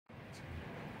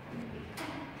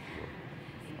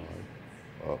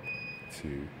up,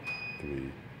 2,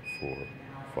 3, 4,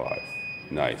 5.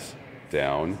 Nice.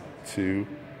 Down, 2,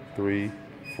 3,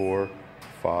 4,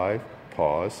 5.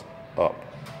 Pause, up,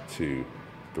 2,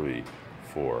 3,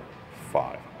 4,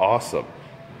 5. Awesome.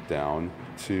 Down,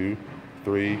 2,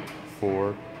 3,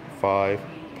 4, 5.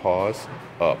 Pause,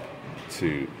 up,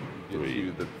 2,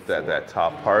 3. That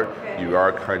top part, you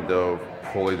are kind of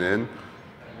pulling in.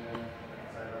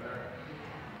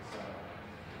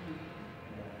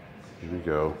 Here we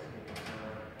go.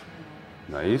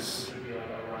 Nice.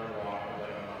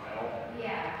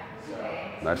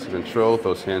 Nice and controlled.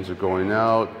 Those hands are going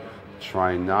out.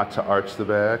 Trying not to arch the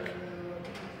back.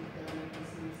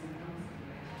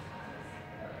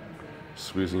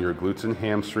 Squeezing your glutes and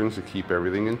hamstrings to keep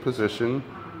everything in position.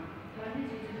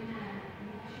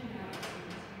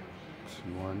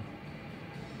 2, 1.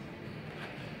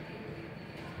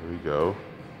 There we go.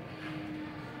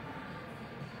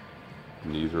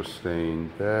 Knees are staying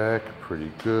back,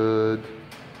 pretty good.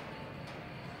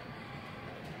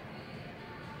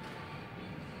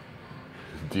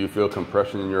 Do you feel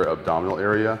compression in your abdominal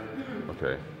area?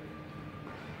 Okay.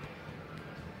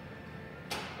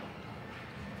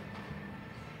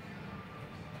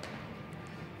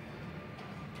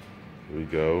 Here we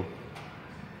go.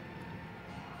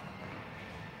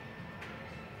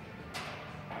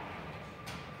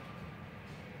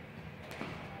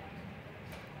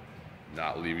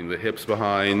 Not leaving the hips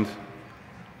behind.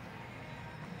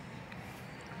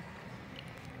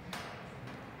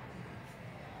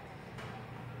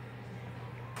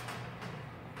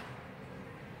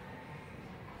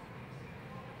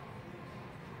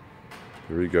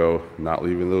 Here we go, not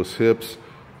leaving those hips.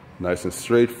 Nice and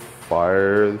straight,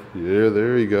 fire. Yeah,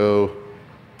 there you go.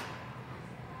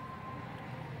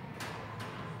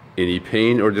 Any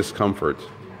pain or discomfort?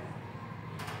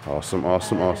 Awesome,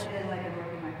 awesome, awesome.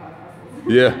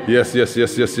 Yeah, yes, yes,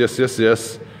 yes, yes, yes, yes,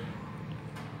 yes.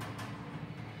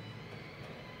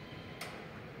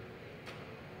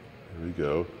 There we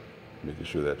go. Making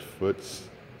sure that foot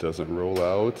doesn't roll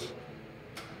out.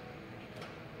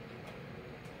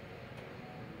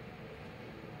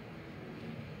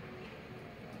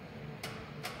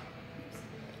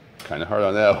 Kind of hard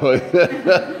on that one.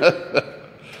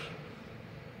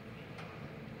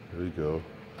 There we go.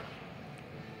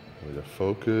 Way to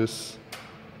focus.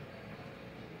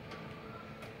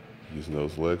 Using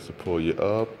those legs to pull you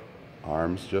up.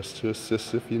 Arms just to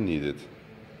assist if you need it.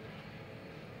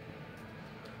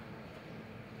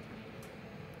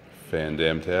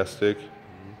 Fan-damtastic.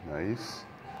 Nice.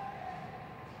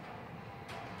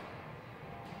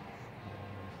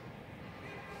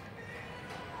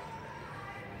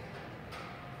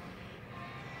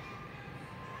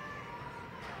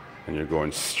 And you're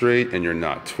going straight and you're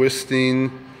not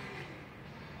twisting.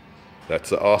 That's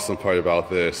the awesome part about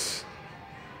this.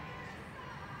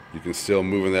 You can still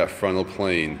move in that frontal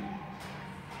plane.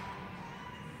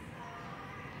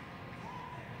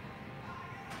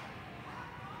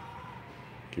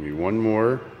 Give me one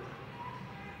more.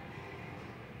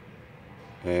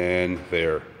 And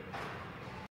there.